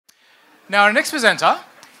Now, our next presenter,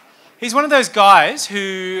 he's one of those guys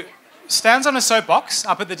who stands on a soapbox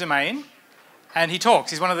up at the Domain and he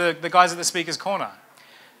talks. He's one of the guys at the speaker's corner.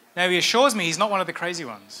 Now, he assures me he's not one of the crazy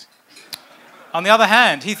ones. On the other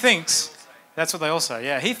hand, he thinks, that's what they all say,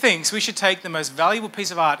 yeah, he thinks we should take the most valuable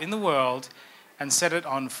piece of art in the world and set it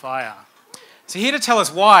on fire. So here to tell us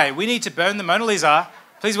why we need to burn the Mona Lisa,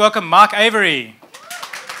 please welcome Mark Avery.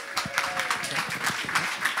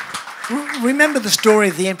 Remember the story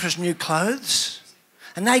of the Emperor's new clothes?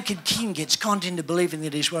 A naked king gets conned into believing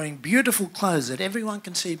that he's wearing beautiful clothes that everyone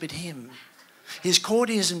can see but him. His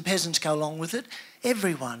courtiers and peasants go along with it,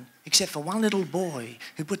 everyone except for one little boy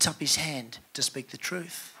who puts up his hand to speak the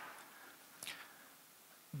truth.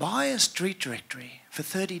 Buy a street directory for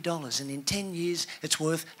 $30 and in 10 years it's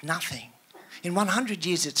worth nothing. In 100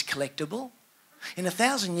 years it's collectible. In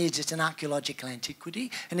 1,000 years it's an archaeological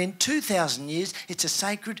antiquity, and in 2,000 years it's a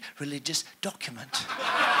sacred religious document.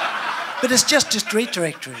 But it's just a street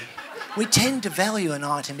directory. We tend to value an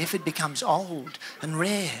item if it becomes old and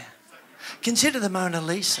rare. Consider the Mona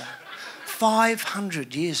Lisa,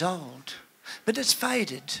 500 years old, but it's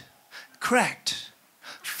faded, cracked,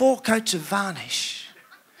 4 coats of varnish.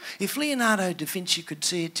 If Leonardo da Vinci could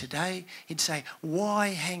see it today, he'd say, why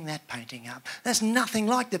hang that painting up? That's nothing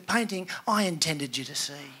like the painting I intended you to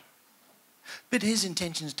see. But his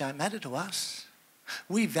intentions don't matter to us.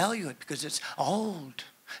 We value it because it's old,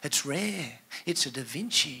 it's rare, it's a Da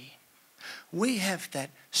Vinci. We have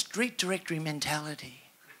that street directory mentality.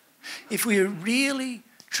 If we're really,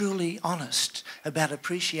 truly honest about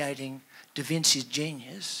appreciating Da Vinci's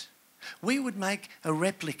genius, we would make a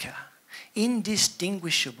replica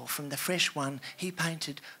indistinguishable from the fresh one he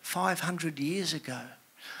painted 500 years ago,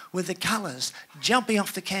 with the colours jumping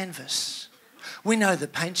off the canvas. We know the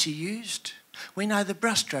paints he used, we know the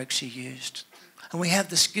brushstrokes he used, and we have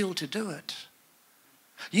the skill to do it.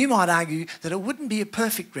 You might argue that it wouldn't be a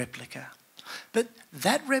perfect replica, but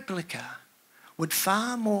that replica would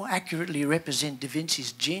far more accurately represent Da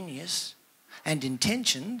Vinci's genius and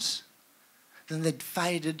intentions than the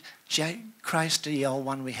faded, crusty old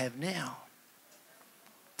one we have now.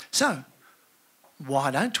 So, why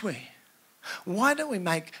don't we? Why don't we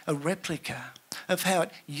make a replica of how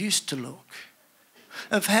it used to look,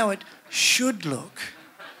 of how it should look,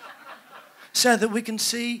 so that we can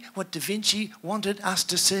see what Da Vinci wanted us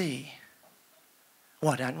to see?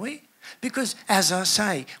 Why don't we? Because, as I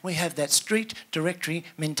say, we have that street directory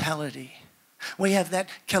mentality. We have that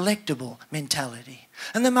collectible mentality.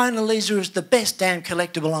 And the Mona Lisa is the best damn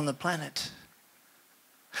collectible on the planet.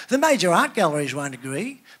 The major art galleries won't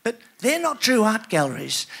agree, but they're not true art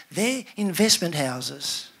galleries. They're investment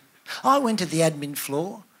houses. I went to the admin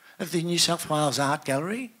floor of the New South Wales Art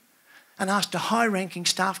Gallery and asked a high-ranking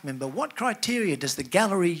staff member, what criteria does the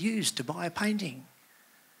gallery use to buy a painting?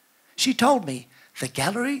 She told me, the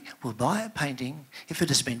gallery will buy a painting if it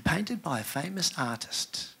has been painted by a famous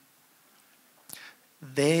artist.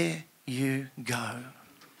 There you go.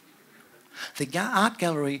 The art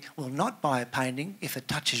gallery will not buy a painting if it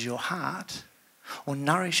touches your heart or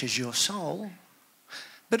nourishes your soul,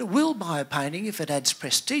 but it will buy a painting if it adds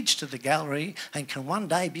prestige to the gallery and can one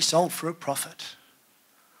day be sold for a profit.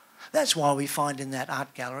 That's why we find in that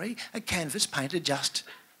art gallery a canvas painted just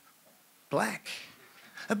black.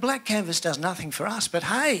 A black canvas does nothing for us, but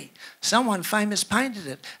hey, someone famous painted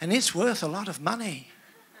it and it's worth a lot of money.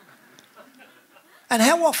 And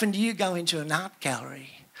how often do you go into an art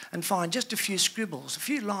gallery and find just a few scribbles, a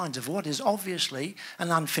few lines of what is obviously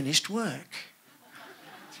an unfinished work?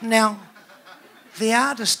 Now, the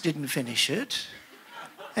artist didn't finish it,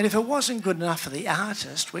 and if it wasn't good enough for the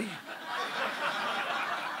artist,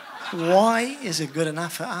 why is it good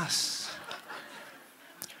enough for us?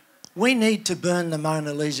 We need to burn the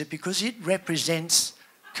Mona Lisa because it represents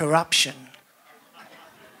corruption.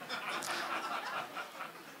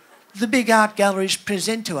 The big art galleries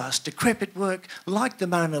present to us decrepit work like the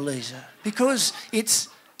Mona Lisa because it's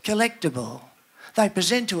collectible. They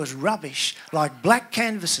present to us rubbish like black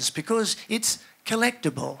canvases because it's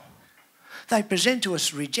collectible. They present to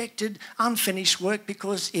us rejected, unfinished work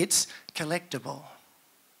because it's collectible.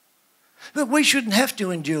 But we shouldn't have to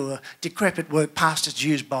endure decrepit work past its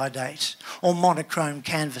use-by date, or monochrome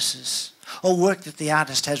canvases, or work that the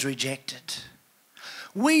artist has rejected.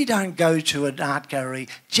 We don't go to an art gallery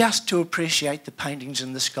just to appreciate the paintings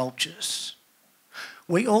and the sculptures.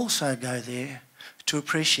 We also go there to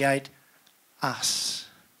appreciate us.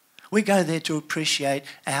 We go there to appreciate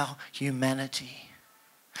our humanity.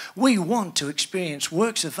 We want to experience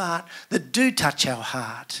works of art that do touch our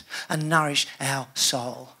heart and nourish our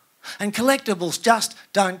soul. And collectibles just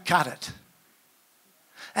don't cut it.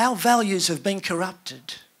 Our values have been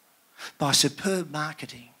corrupted. by superb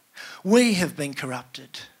marketing. We have been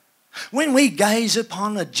corrupted. When we gaze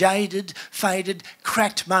upon a jaded, faded,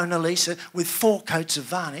 cracked Mona Lisa with 4 coats of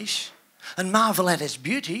varnish and marvel at its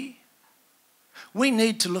beauty, we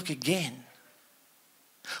need to look again.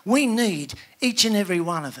 We need, each and every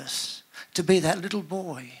one of us, to be that little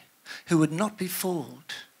boy who would not be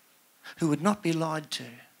fooled, who would not be lied to,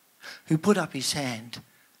 who put up his hand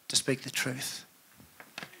to speak the truth.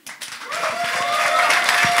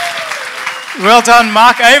 Well done,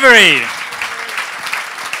 Mark Avery.